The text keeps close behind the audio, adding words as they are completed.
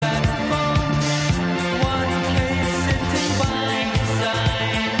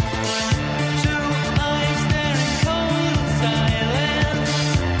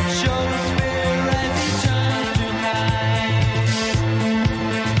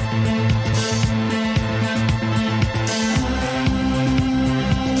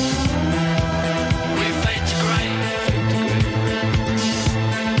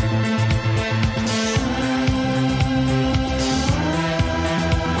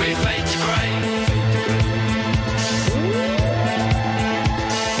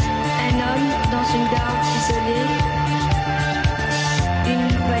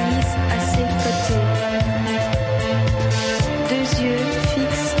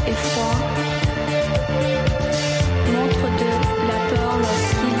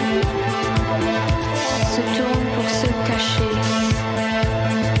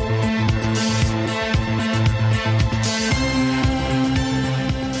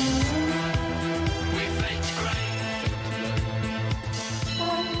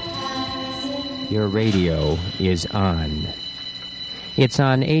your radio is on. It's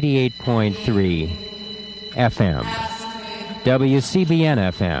on 88.3 FM, WCBN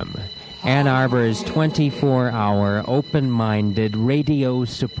FM, Ann Arbor's 24-hour open-minded radio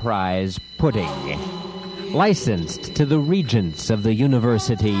surprise pudding. Licensed to the Regents of the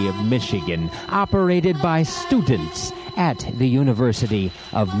University of Michigan, operated by students at the University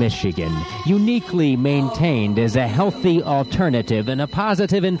of Michigan, uniquely maintained as a healthy alternative and a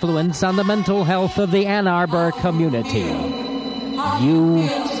positive influence on the mental health of the Ann Arbor community. You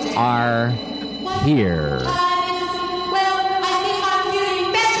are here.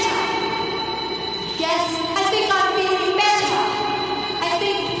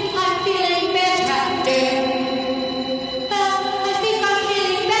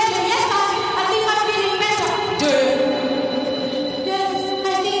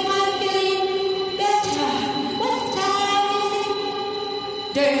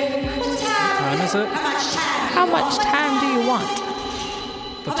 How much time do you want?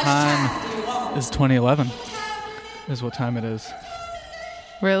 The time is 2011, is what time it is.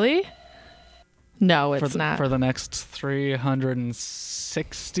 Really? No, it's not. For the next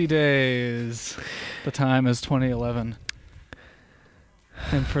 360 days, the time is 2011.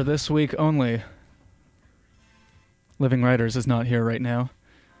 And for this week only, Living Writers is not here right now.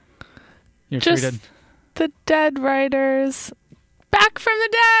 You're Just treated. The Dead Writers. Back from the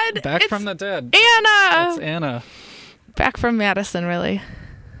dead. Back from the dead. Anna. It's Anna. Back from Madison, really.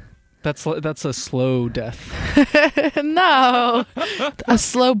 That's a slow death. No. A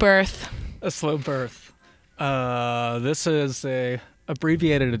slow birth. A slow birth. This is a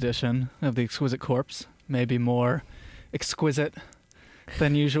abbreviated edition of The Exquisite Corpse. Maybe more exquisite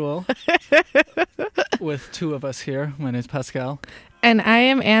than usual. With two of us here. My name's Pascal. And I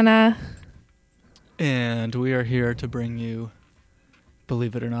am Anna. And we are here to bring you,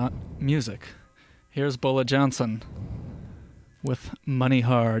 believe it or not, music. Here's Bola Johnson with Money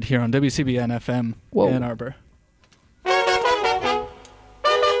Hard here on WCBN FM Ann Arbor.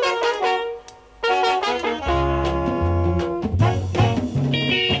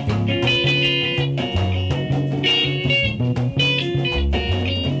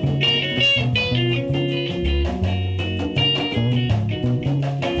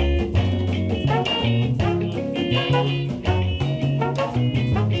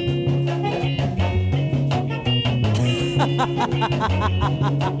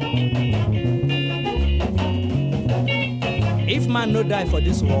 If man no die for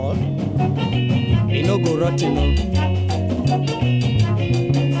this world, he no go rot,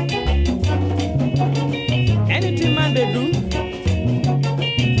 Anything man they do,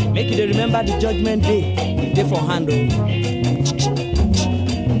 make you remember the judgment day, if they for hand.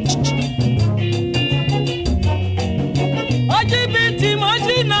 LGBT,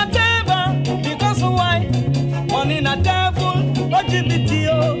 moji na devil, because why? Money na devil,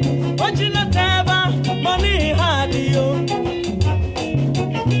 LGBT, moji na devil, money hard,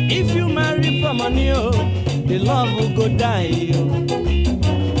 If you marry for money, the love will go die.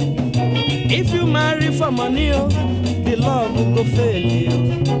 If you marry for money, the love will go fail.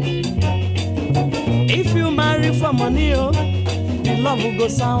 If you marry for money, the love will go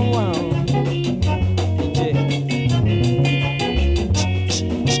sour.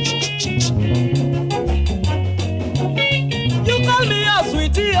 You call me a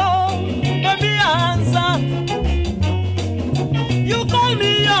sweetie, baby, answer. You call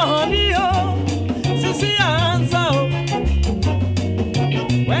me your honey, sissy, answer.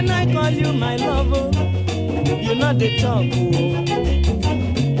 When I call you my lover, you know the talk.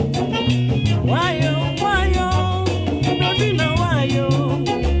 Why you, baby, now why you?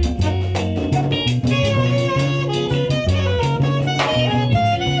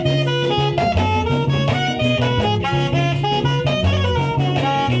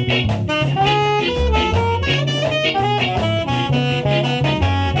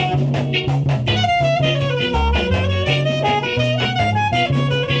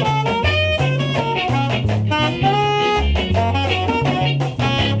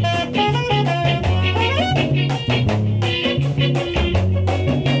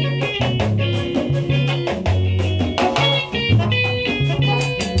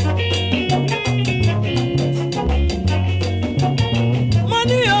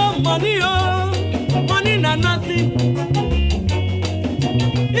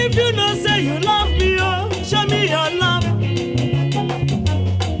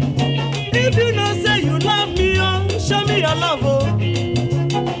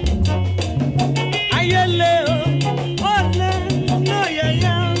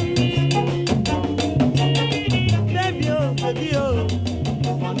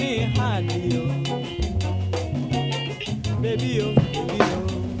 Baby, money hard,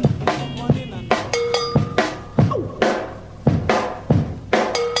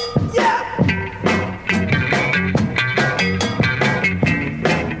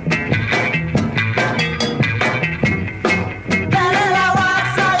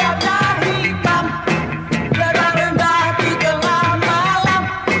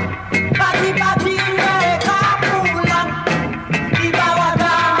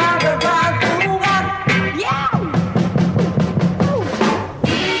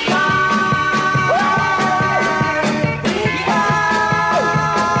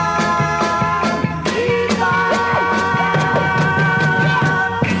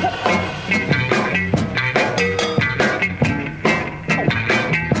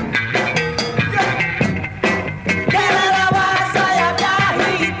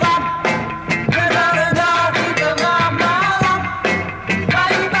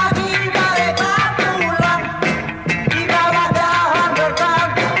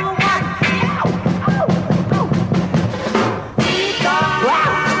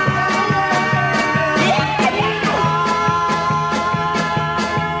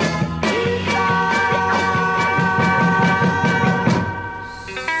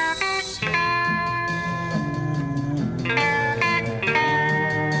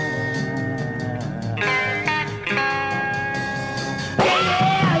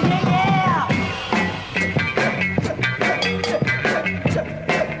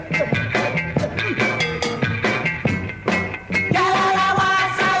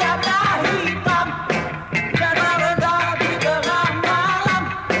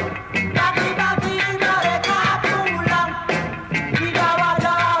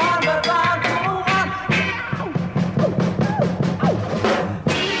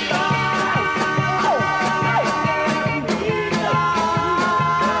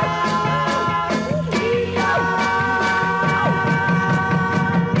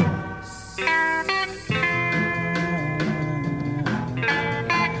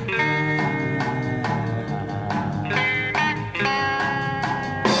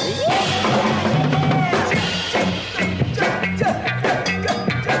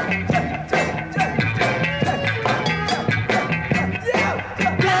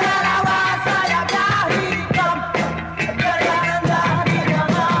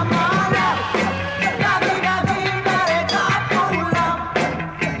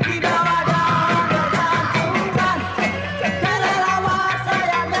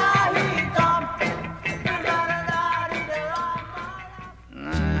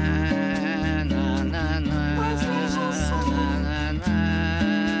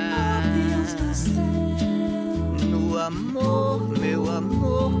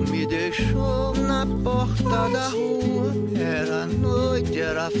 deixou na porta da rua. Era noite,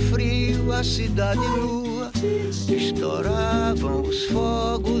 era frio, a cidade nua. Estouravam os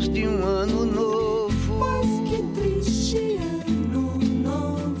fogos de um ano novo. Mas que triste ano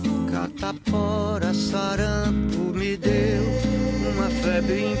novo. Catapora, sarampo me deu uma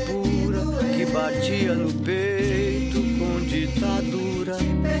febre impura que batia no peito com ditadura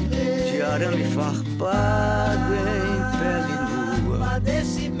de arame farpado em pele nua.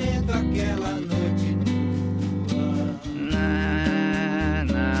 Padecimento aquela noite nua. Na,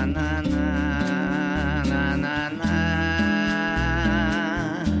 na, na, na, na, na, na.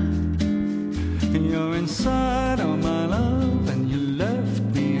 You're inside, oh my love, and you left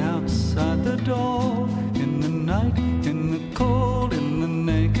me outside the door. In the night, in the cold, in the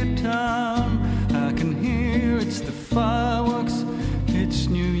naked town, I can hear it's the fireworks, it's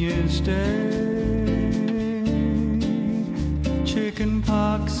New Year's Day. Chicken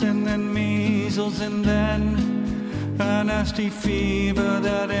pox and then measles and then a nasty fever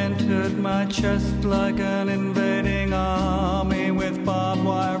that entered my chest like an invading army with barbed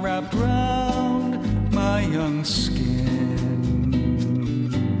wire wrapped round my young skin.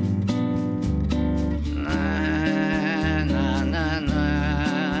 Na, na, na,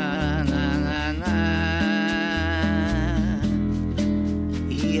 na, na, na.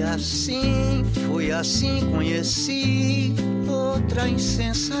 E assim, foi assim conheci outra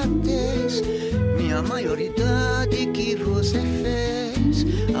insensatez. Minha maioridade que você fez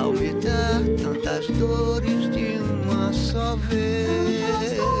ao me dar tantas dores de uma só vez.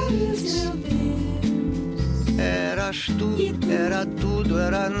 Eras tu, era tudo,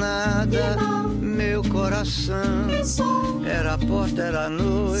 era nada, meu coração. Era a porta, era a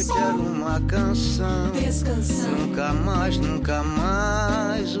noite, era uma canção. Nunca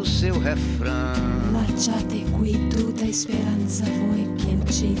mais o seu refrão. Lasciate qui tutta speranza voi che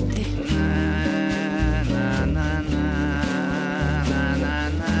uccide. Na, na, na, na, na,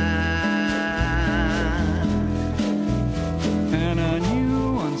 na. And I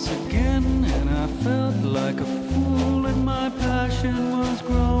knew once again, and I felt like a fool, and my passion was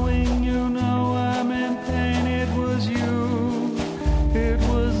growing. You know I'm in pain, it was you, it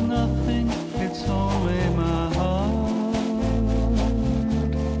was nothing, it's only my heart.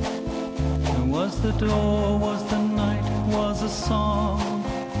 And was the door, was the night, was a song,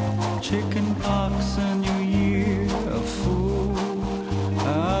 chicken pox, a new year, a fool.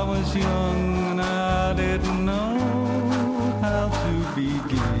 I was young and I didn't know how to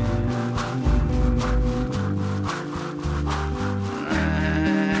begin.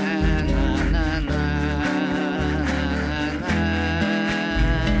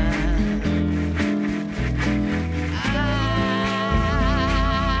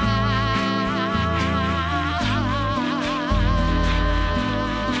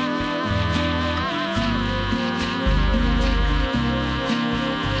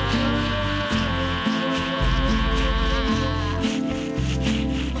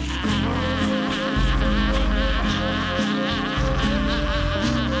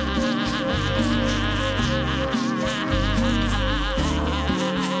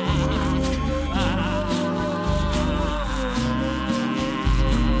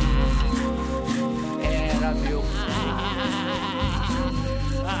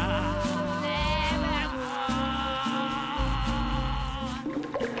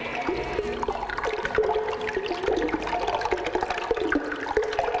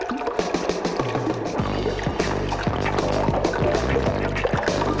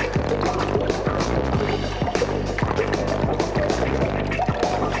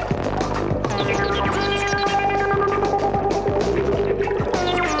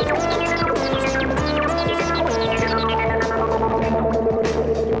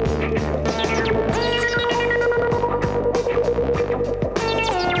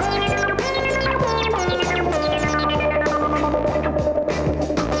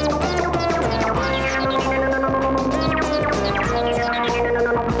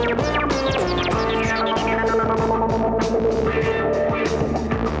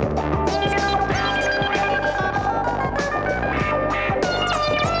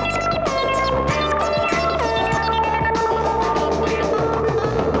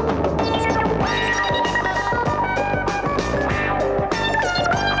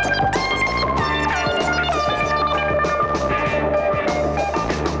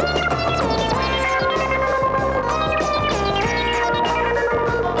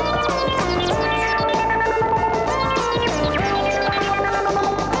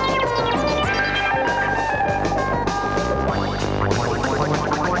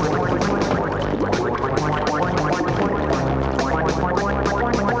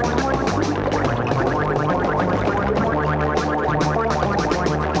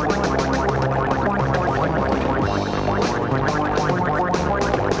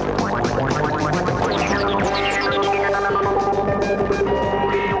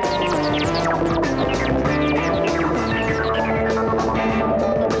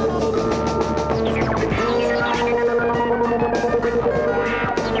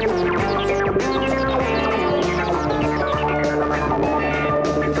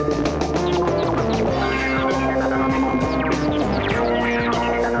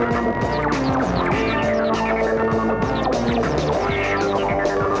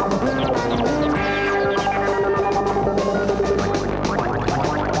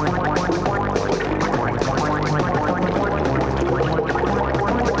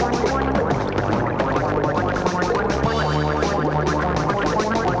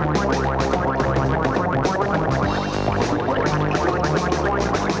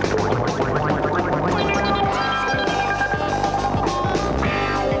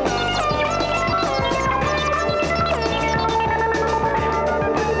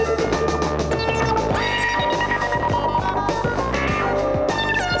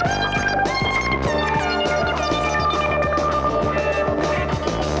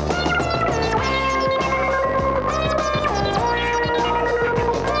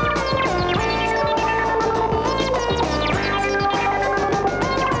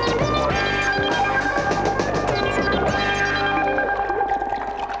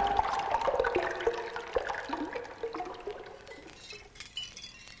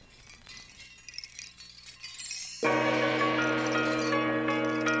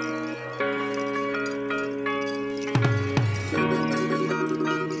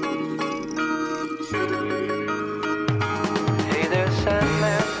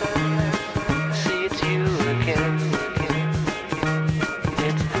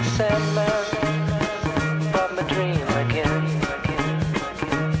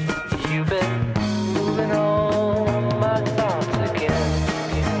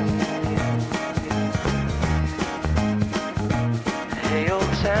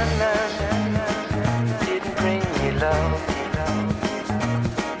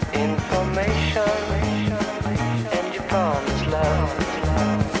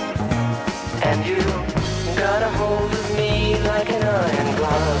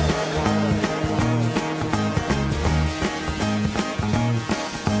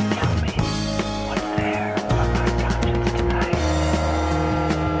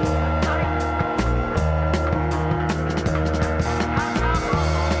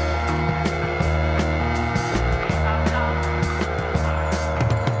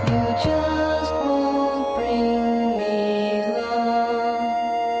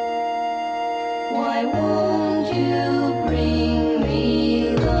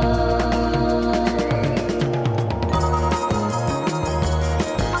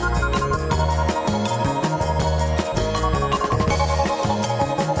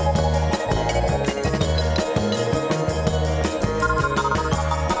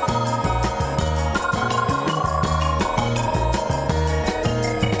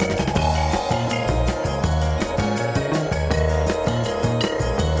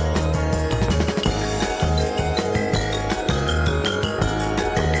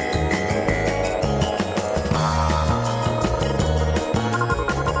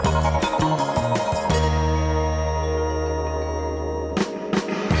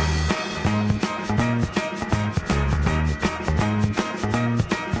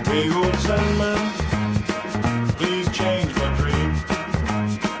 Hey, old Sandman, please change my dream.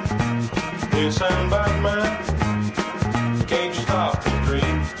 Hey, Sandman, can't you stop the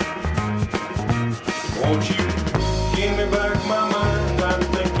dream? Won't you give me back my mind? I'm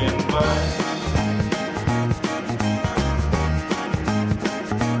thinking fine.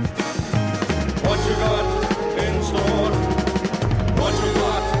 What you got in store? What you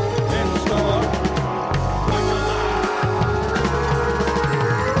got in store? What you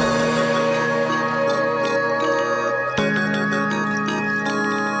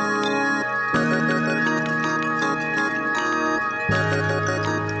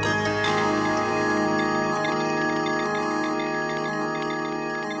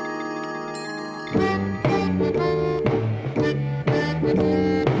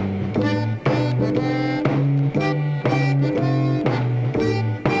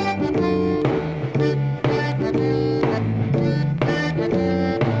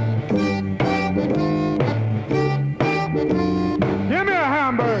Give me a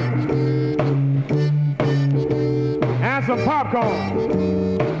hamburger and some popcorn.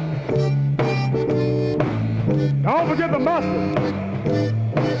 Don't forget the mustard.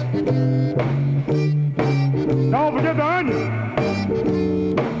 Don't forget the onion.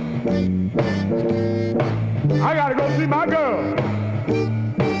 I gotta go see my girl.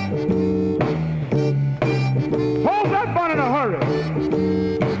 Hold that bun in a hurry.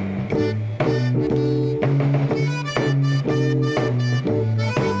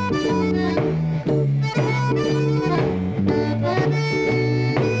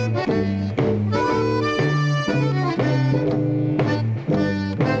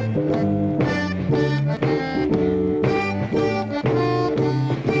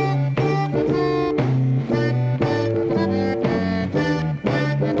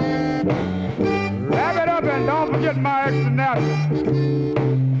 Wrap it up and don't forget my extra napkin.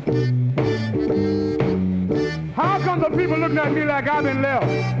 How come the people looking at me like I've been left?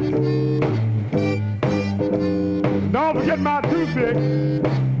 Don't forget my toothpick.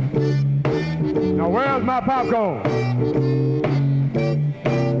 Now where's my popcorn?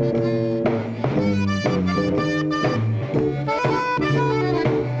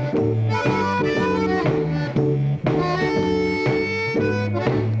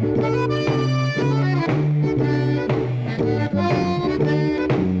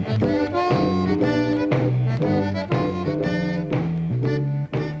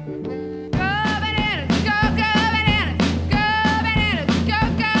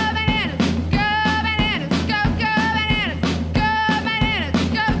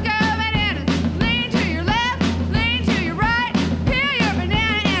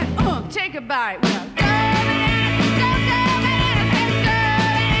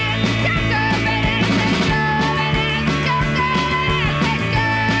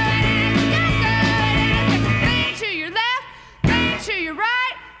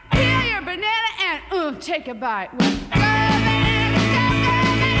 Take a bite. Lean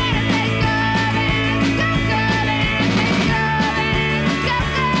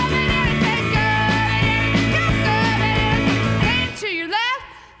to your left,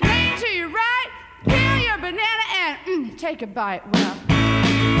 lean to your right, peel your banana and take a bite. Well.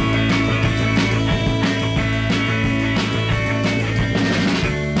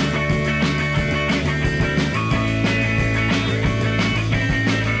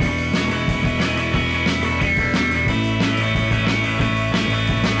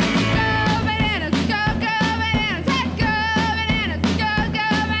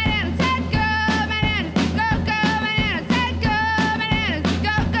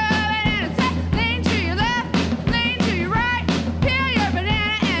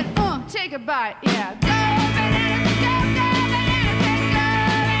 Bite, yeah. Go bananas, go bananas, go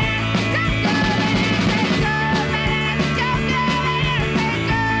bananas, go bananas,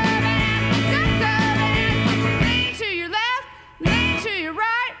 go bananas, lean to your left, lean to your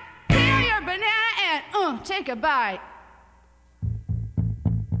right, peel your banana and take a bite.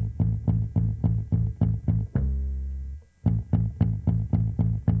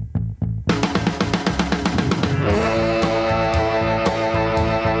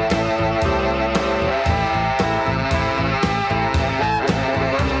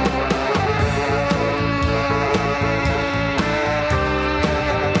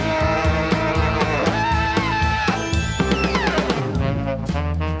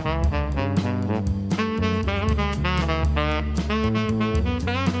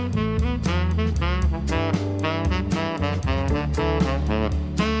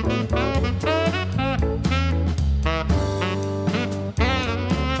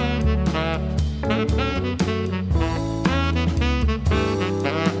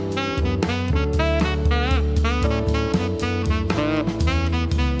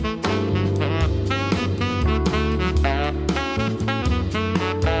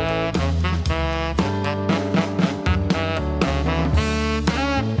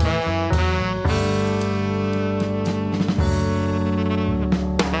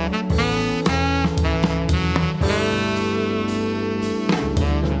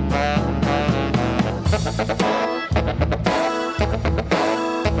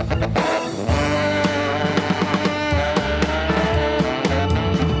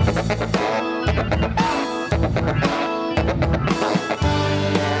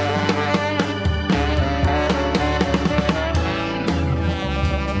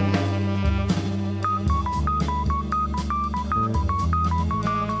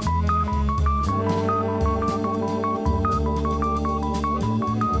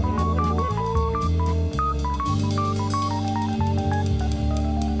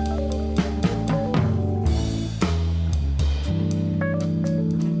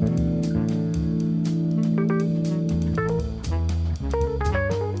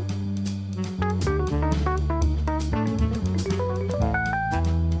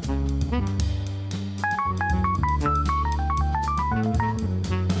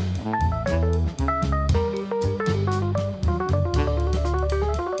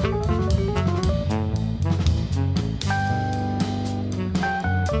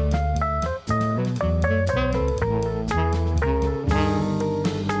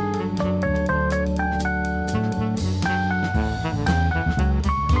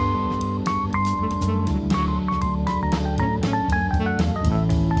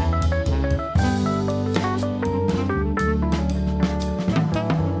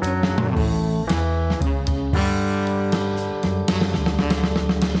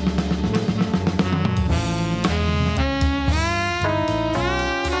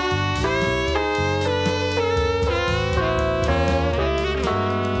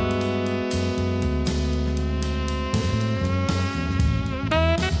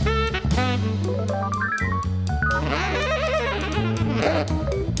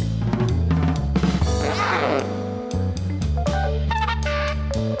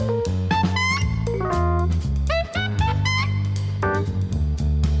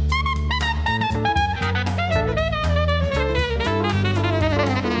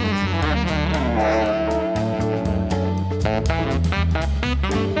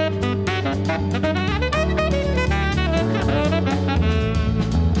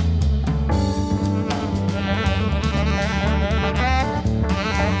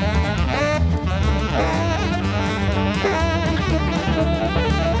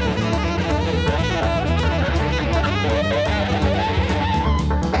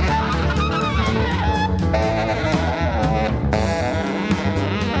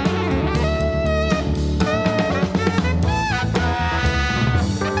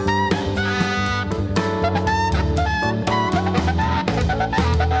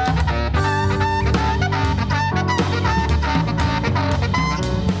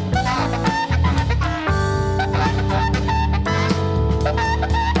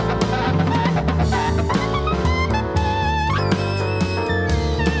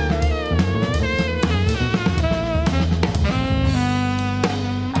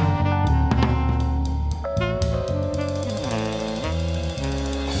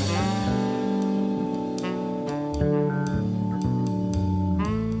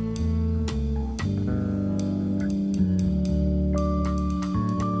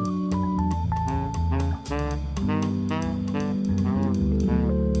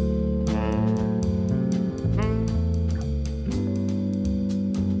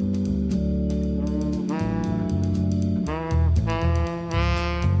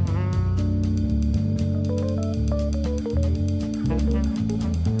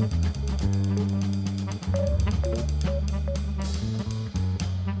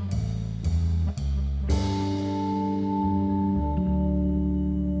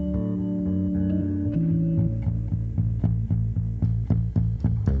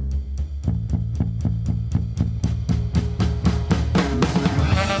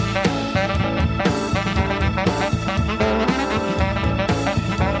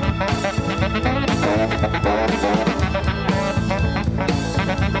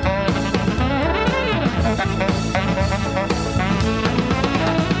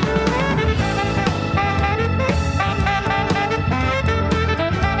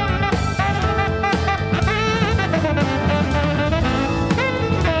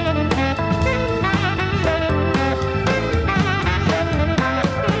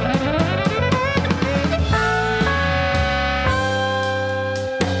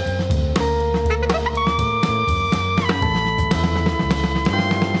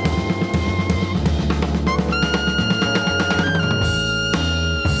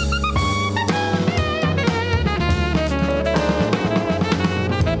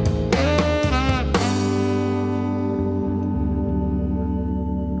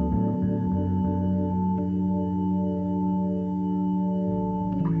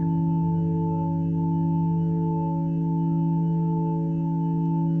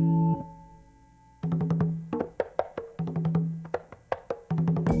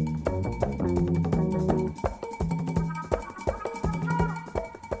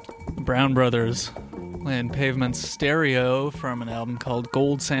 Brown Brothers playing Pavement Stereo from an album called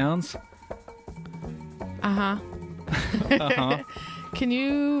Gold Sounds. Uh-huh. Uh-huh. Can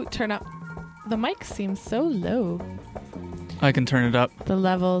you turn up? The mic seems so low. I can turn it up. The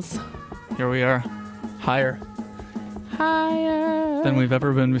levels. Here we are. Higher Higher. than we've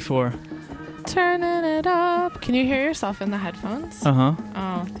ever been before. Turning it up. Can you hear yourself in the headphones? Uh-huh.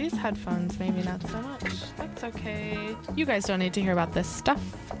 Oh, these headphones, maybe not so much. That's okay. You guys don't need to hear about this stuff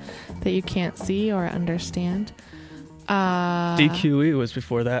that you can't see or understand. DQE was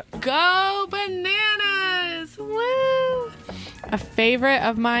before that. Go Bananas! Woo! A favorite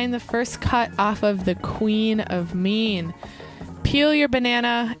of mine, the first cut off of The Queen of Mean. Peel your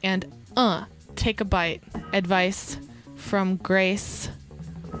banana and take a bite. Advice from Grace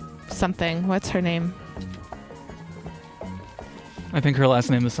something. What's her name? I think her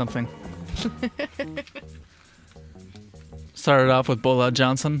last name is something. Started off with Bola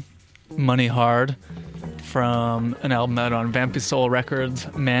Johnson, Money Hard, from an album out on Vampy Soul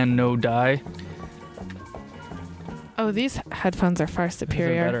Records, Man No Die. Oh, these headphones are far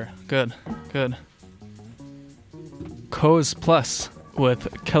superior. Better. Good, good. Coes Plus with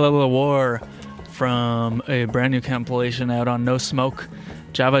Kelala War from a brand new compilation out on No Smoke,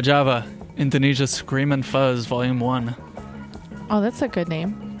 Java Java, Indonesia Screamin' Fuzz, Volume 1. Oh, that's a good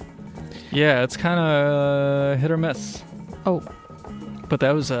name. Yeah, it's kind of hit or miss. Oh. But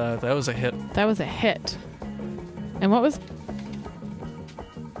that was a hit. That was a hit. And what was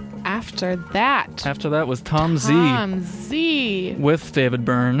after that? After that was Tom Z. Tom Z. With David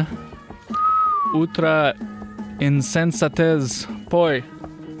Byrne. Ultra Insensatez Poi.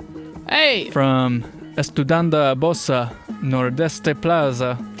 Hey. From Estudanda Bossa Nordeste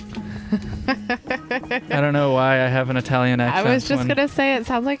Plaza. I don't know why I have an Italian accent. I was just going to say it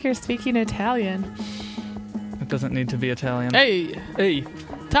sounds like you're speaking Italian. It doesn't need to be Italian. Hey. Hey.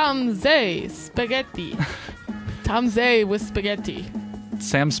 Tom Z. Spaghetti. Tom Z with spaghetti.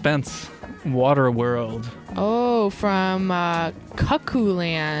 Sam Spence. Waterworld. Oh, from Cuckoo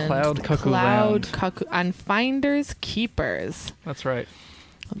Land. Cloud Cuckoo Cloud Land. Cuckoo on Finders Keepers. That's right.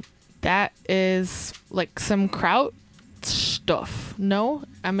 That is like some kraut stuff. No,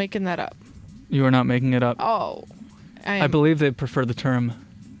 I'm making that up. You are not making it up. Oh. I believe they prefer the term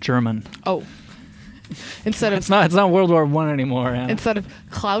German. Oh. Instead of it's not World War I anymore, Anna. Instead of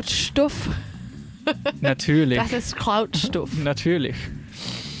Krautstoff. Natürlich. Das ist Krautstoff. Natürlich.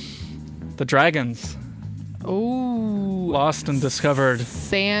 The Dragons. Ooh. Lost and Discovered.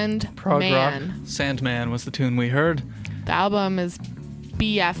 Sandman. Prog rock. Sandman was the tune we heard. The album is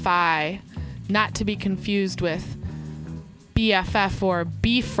BFI, not to be confused with BFF or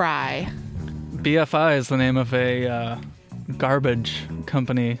B-Fry. BFI is the name of a garbage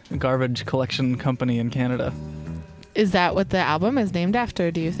company, a garbage collection company in Canada. Is that what the album is named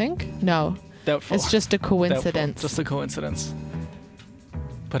after, do you think? No. Doubtful. It's just a coincidence. Doubtful. Just a coincidence.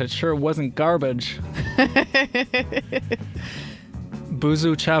 But it sure wasn't garbage.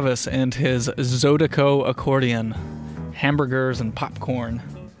 Buzu Chavez and his Zodico accordion. Hamburgers and popcorn.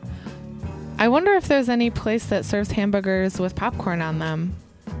 I wonder if there's any place that serves hamburgers with popcorn on them.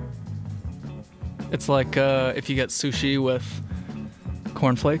 It's like if you get sushi with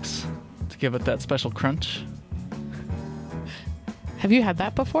cornflakes to give it that special crunch. Have you had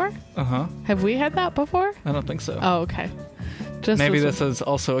that before? Uh-huh. Have we had that before? I don't think so. Oh, okay. Just maybe this is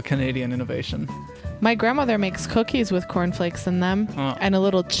also a Canadian innovation. My grandmother makes cookies with cornflakes in them and a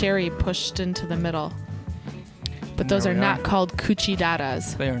little cherry pushed into the middle. But those are not called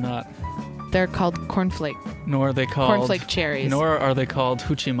cuchidadas. They are not. They're called cornflake. Nor are they called cornflake cherries. Nor are they called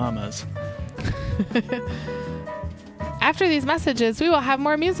hoochie mamas. After these messages, we will have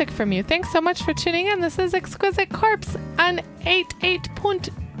more music from you. Thanks so much for tuning in. This is Exquisite Corpse on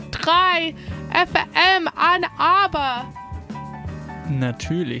 88.3 FM on ABBA.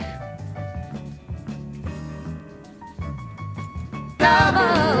 Natürlich.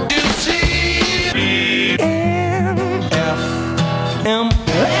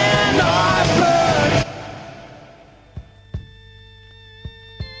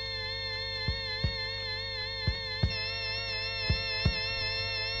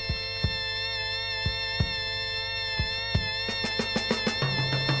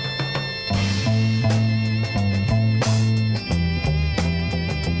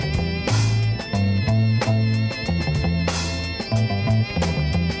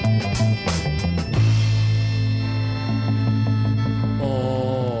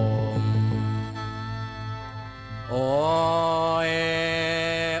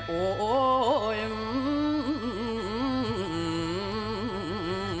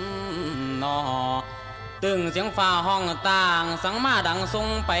 ตึงเสียงฟ้าห้องต่างสังมาดังทรง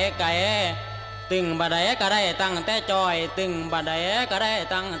ไปไกลตึงบัดใดก็ได้ตั้งแต่จอยตึงบัดใดก็ได้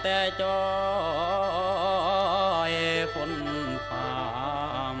ตั้งแต่จอยฝนฟ้า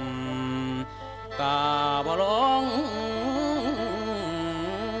กาบ่ลง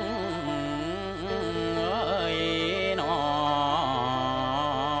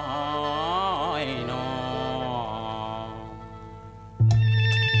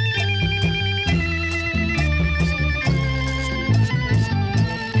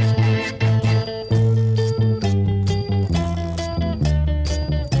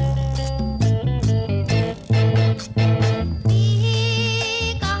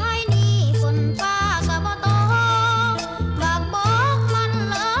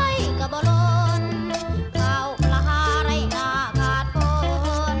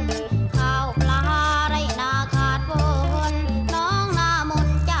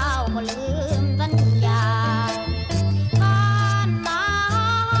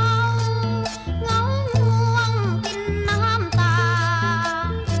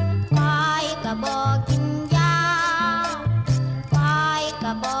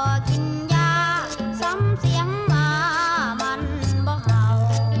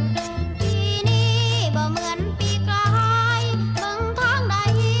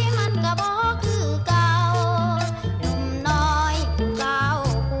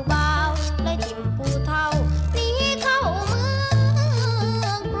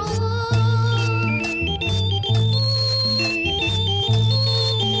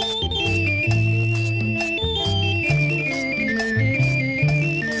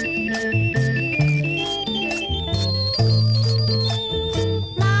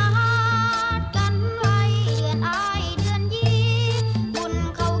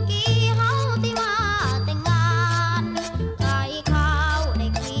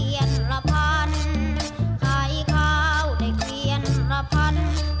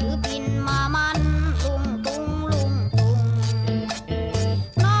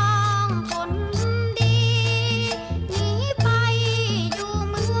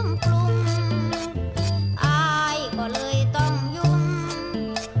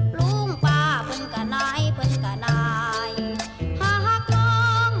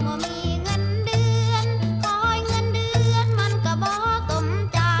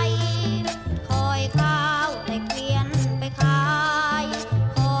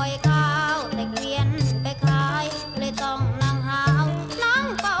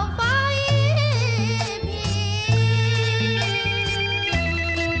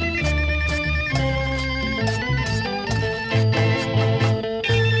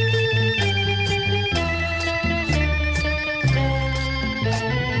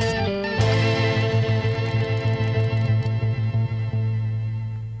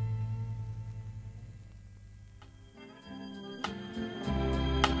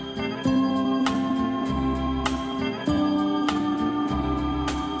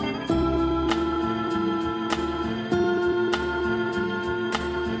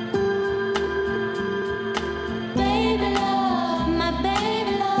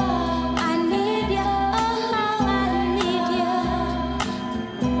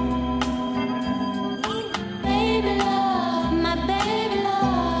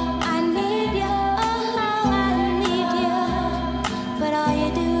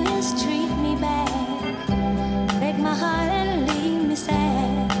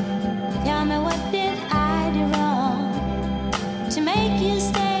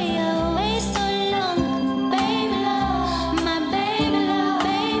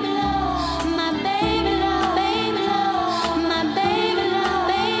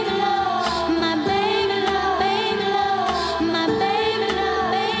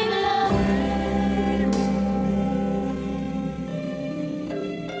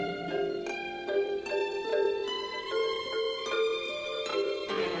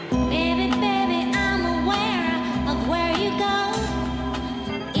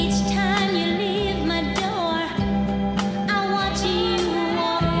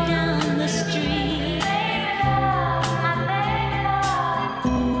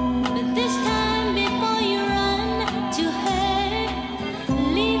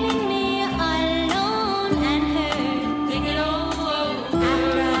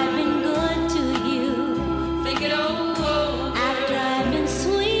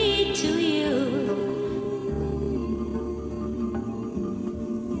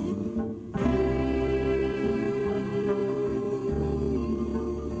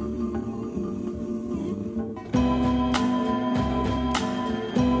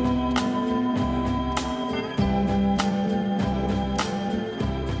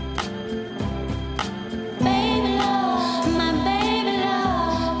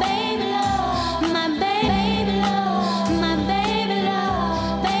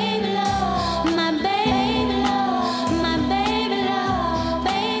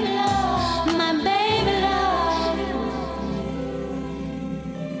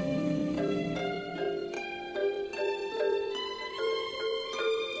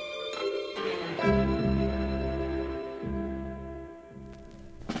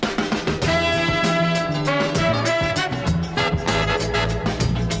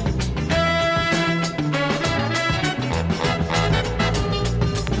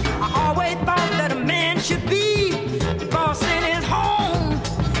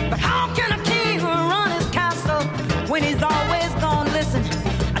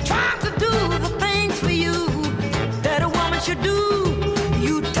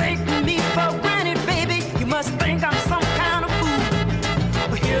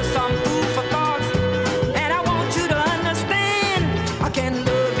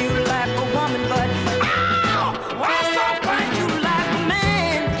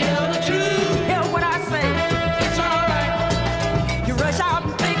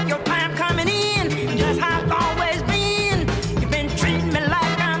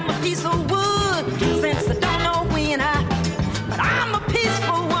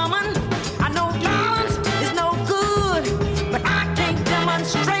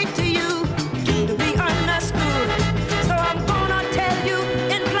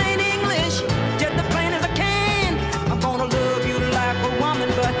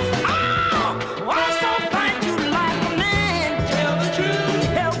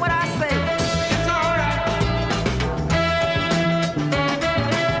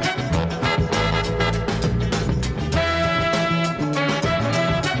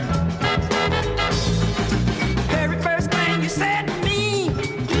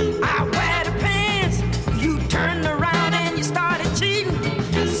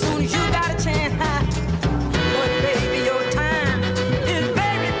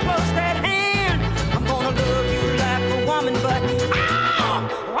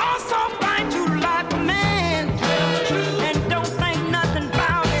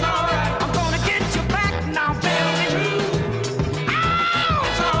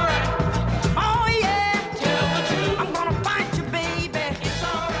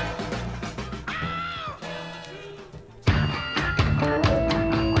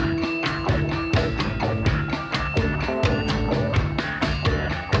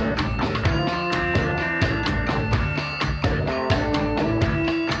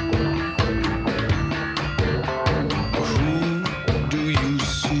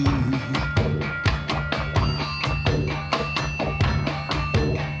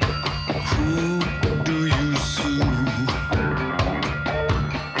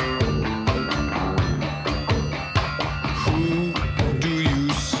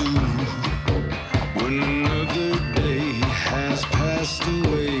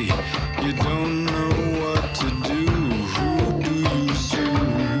away. You don't know what to do. Who do you sue?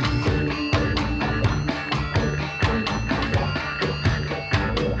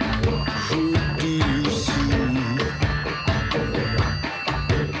 Who do you sue?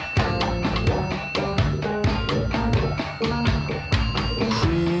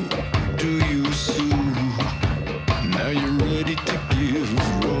 Who do you sue? Now you're ready to give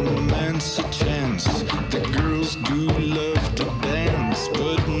romance a chance. The girls do love to dance,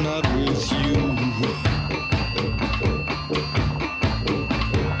 but not with you.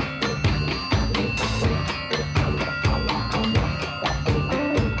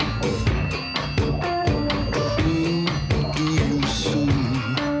 Who do you sue?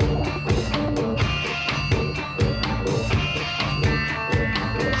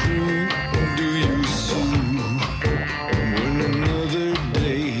 Who do you sue? When another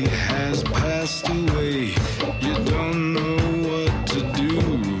day has passed away, you don't know what to do.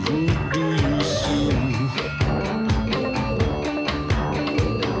 Who do you sue?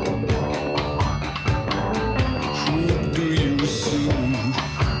 Who do you sue?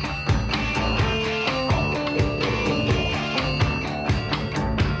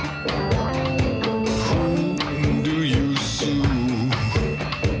 Who do you sue?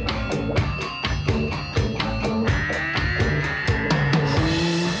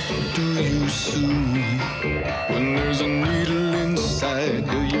 Do you sue? When there's a needle inside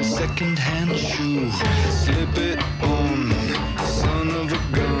of your second-hand shoe, slip it on, son of a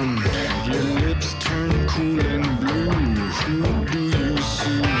gun. Your lips turn cool and blue. Who do you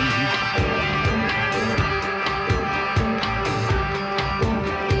sue?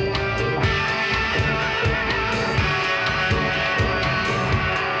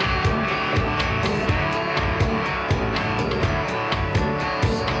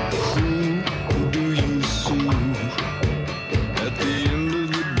 Who do you sue? At the end of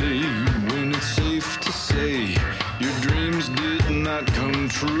the day, when it's safe to say your dreams did not come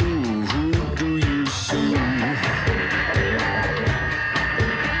true, who do you sue?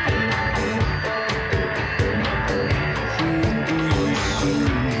 Who do you sue?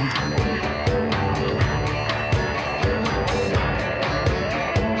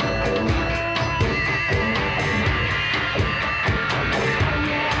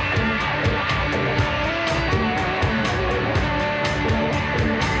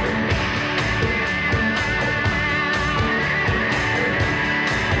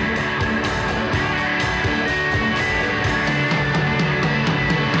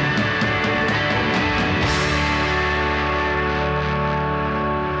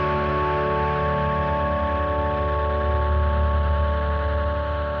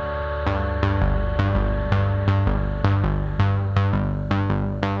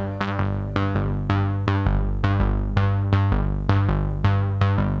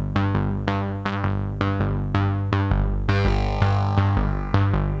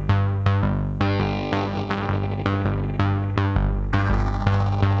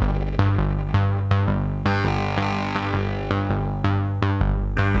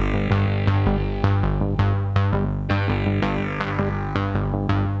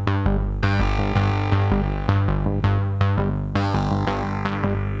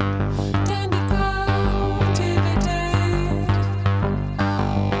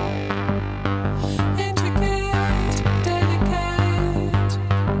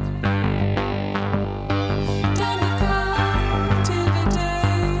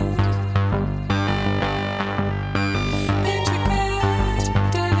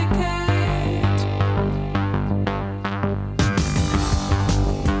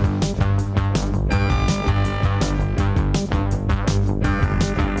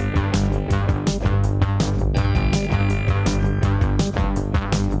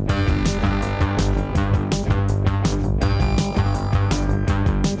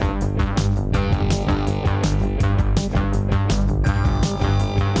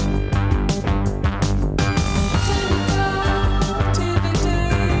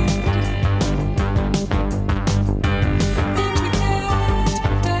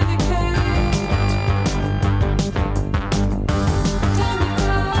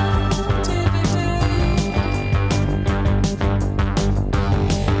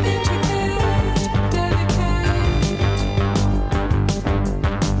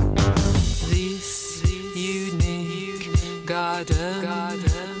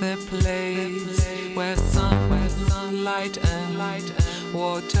 light and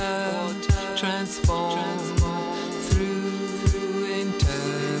water transform through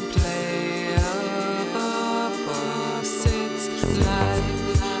interplay of opposites.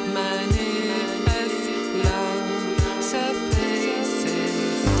 Life manifests, love surfaces.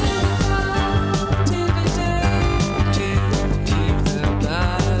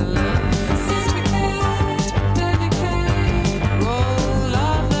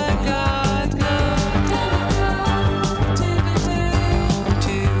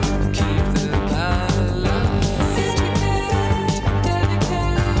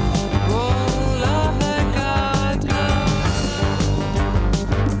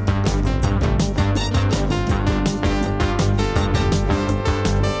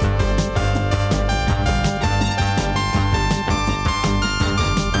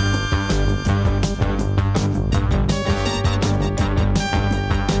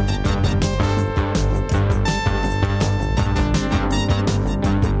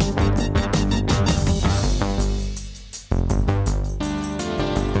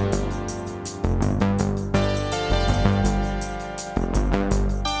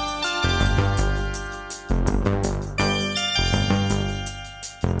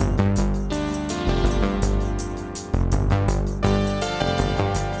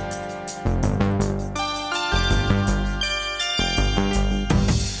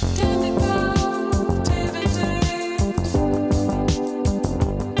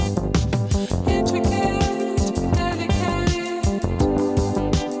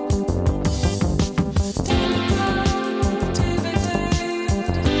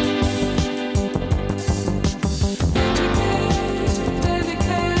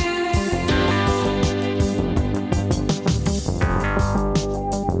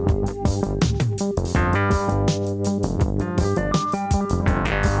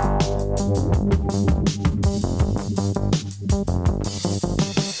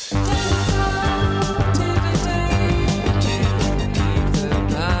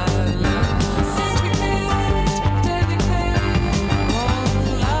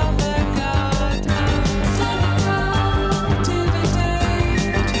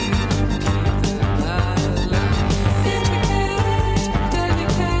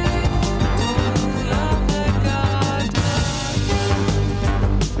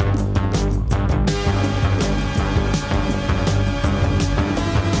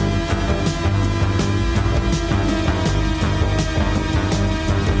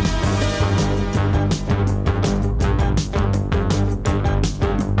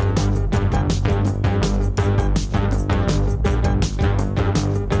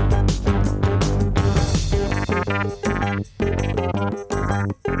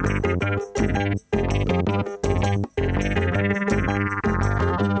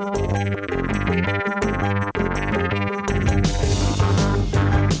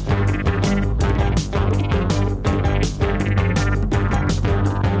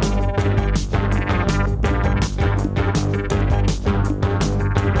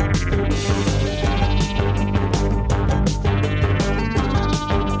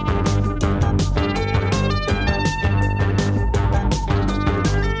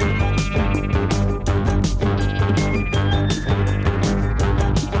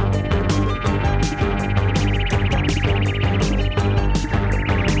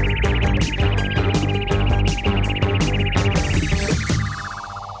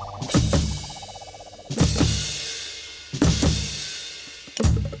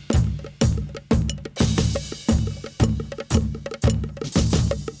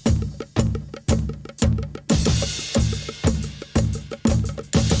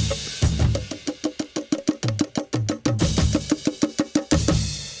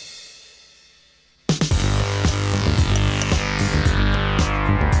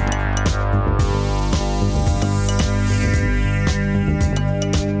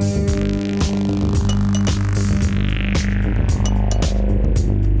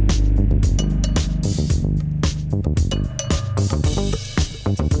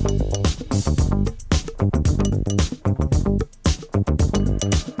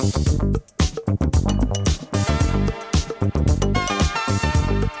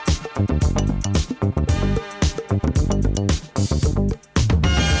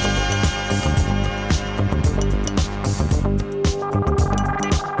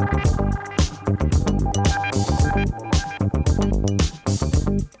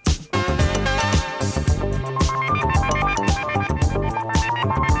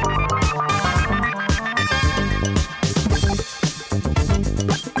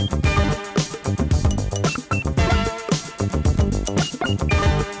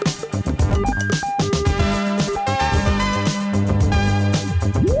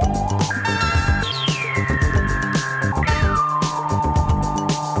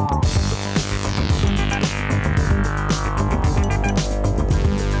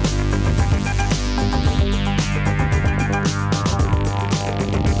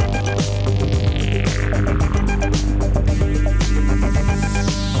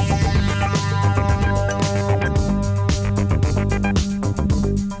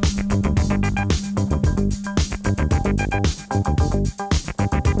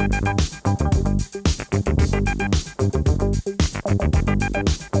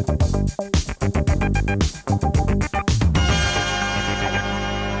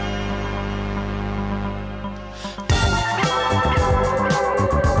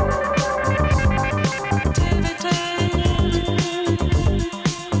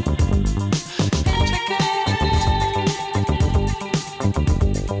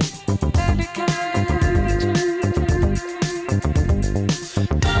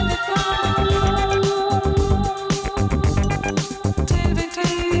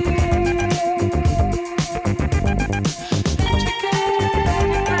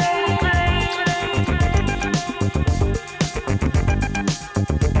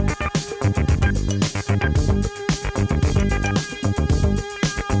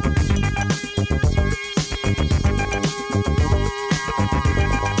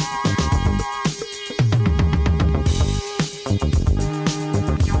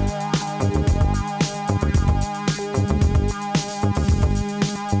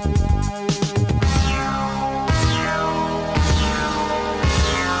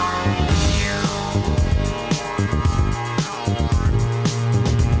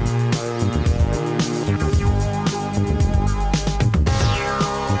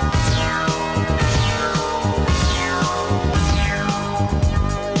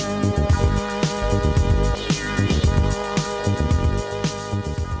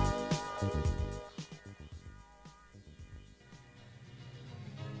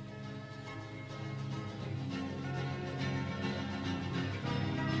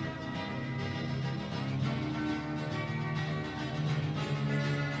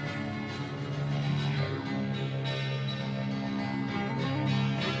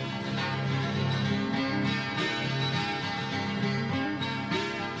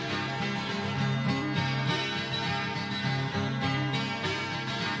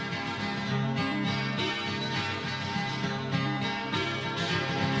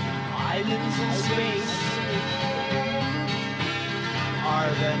 Islands in space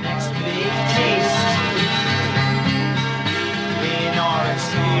are the next big taste in our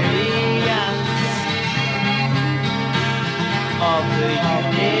experience of the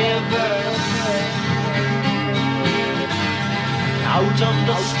universe. Out of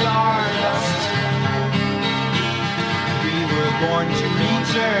the stardust, we were born to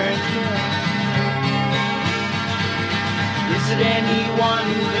return. Is it any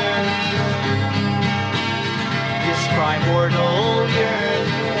wonder this primordial yearn?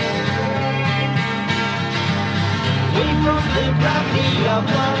 Away from the gravity of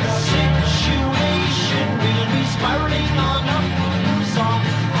the situation, we'll be spiraling on up through some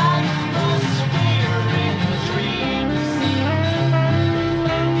atmospheric dreams.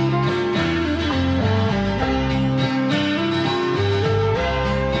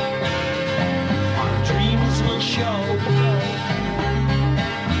 Our dreams will show.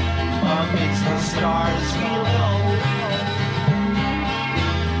 Amidst the stars we'll go.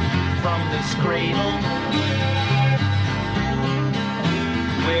 From this cradle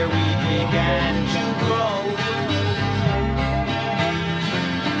where we began to grow.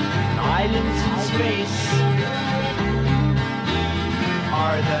 Islands in space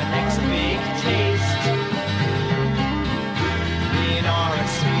are the next big taste in our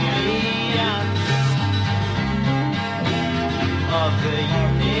experience of the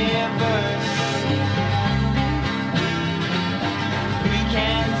universe. We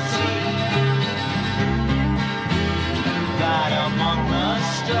can see that among the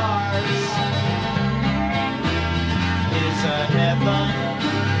stars is a heaven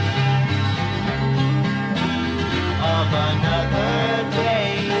of another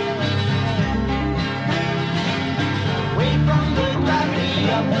day. Away from the gravity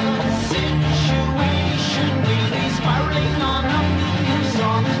of the situation, we'll be spiraling on up through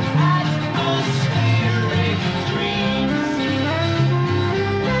some atmospheric dreams.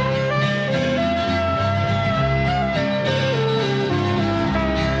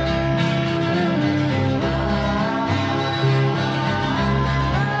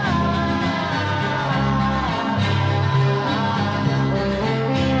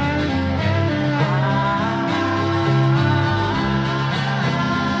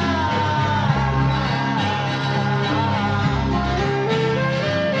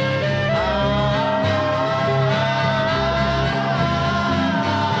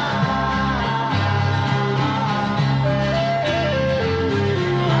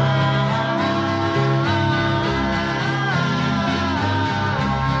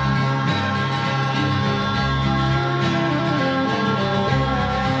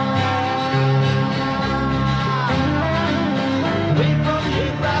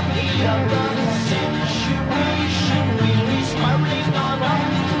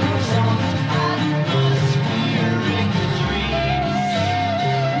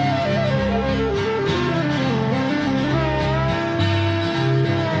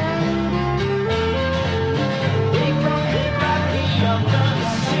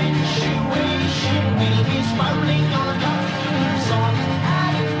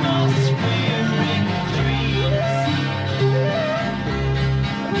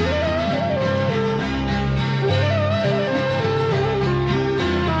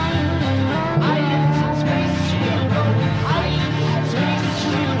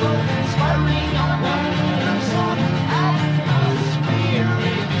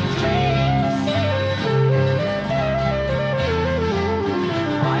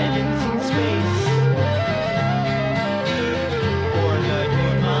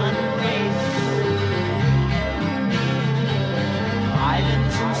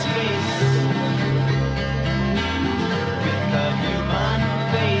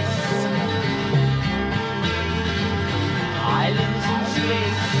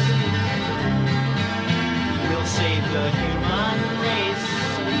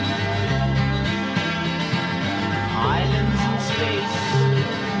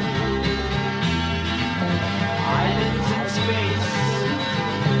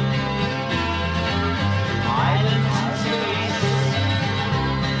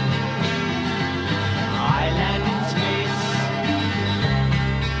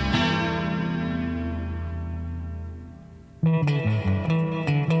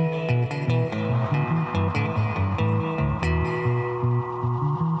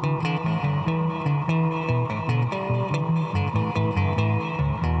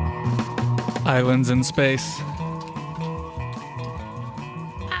 Islands in space.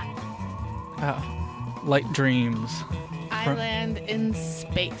 Light dreams. Island in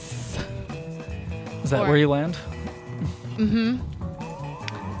space. Is that where you land? Mm-hmm.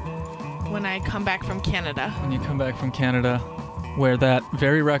 when I come back from Canada. When you come back from Canada, where that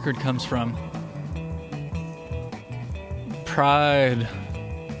very record comes from. Pride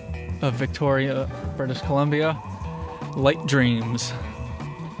of Victoria, British Columbia. Light Dreams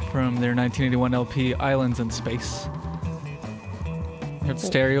from their 1981 LP Islands in Space. You heard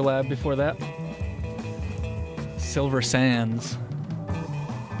Stereolab before that. Silver Sands.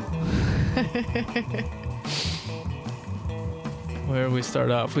 Where we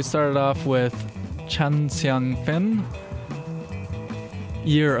start off? We started off with Chan Xiang Fen,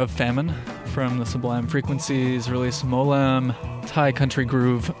 Year of Famine, from the Sublime Frequencies, release Molam, Thai Country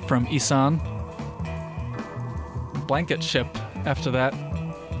Groove from Isan. Blanket Ship after that,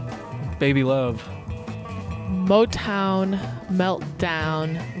 Baby Love. Motown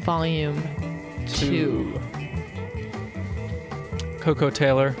Meltdown Volume 2. Coco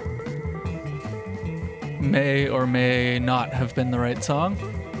Taylor. May or may not have been the right song,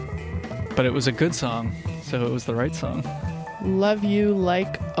 but it was a good song, so it was the right song. Love You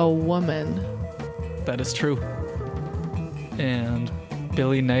Like a Woman. That is true. And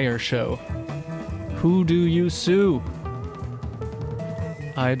Billy Nair Show. Who Do You Sue?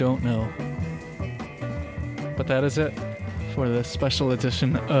 I don't know. But that is it for this special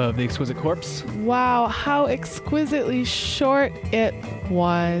edition of The Exquisite Corpse. Wow, how exquisitely short it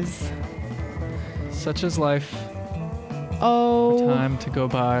was. Such is life. Oh. For time to go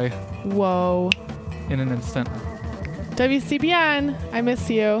by. Whoa. In an instant. WCBN, I miss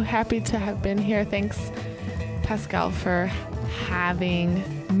you. Happy to have been here. Thanks, Pascal, for having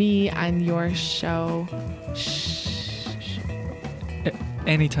me on your show.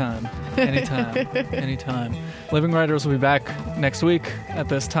 Anytime. Anytime. Living Writers will be back next week at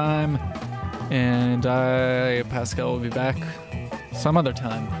this time, and Pascal, will be back some other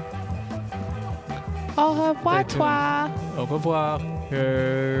time. Au revoir, toi. Au revoir.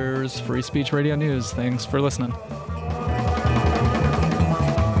 Here's Free Speech Radio News. Thanks for listening.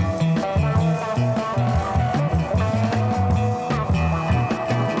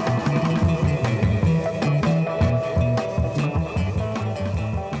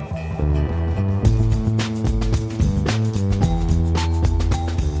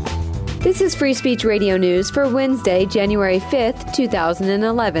 This is Free Speech Radio News for Wednesday, January 5th,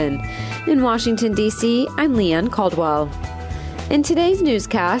 2011. In Washington, D.C., I'm Leanne Caldwell. In today's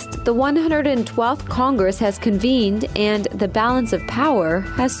newscast, the 112th Congress has convened and the balance of power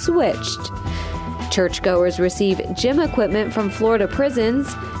has switched. Churchgoers receive gym equipment from Florida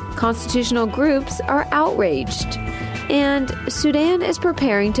prisons. Constitutional groups are outraged. And Sudan is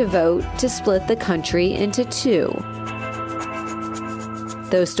preparing to vote to split the country into two.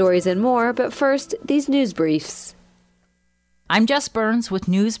 Those stories and more, but first, these news briefs. I'm Jess Burns with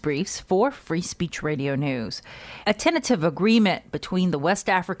news briefs for Free Speech Radio News. A tentative agreement between the West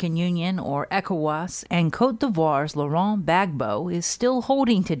African Union, or ECOWAS, and Côte d'Ivoire's Laurent Gbagbo is still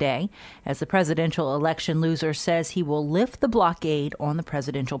holding today, as the presidential election loser says he will lift the blockade on the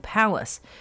presidential palace.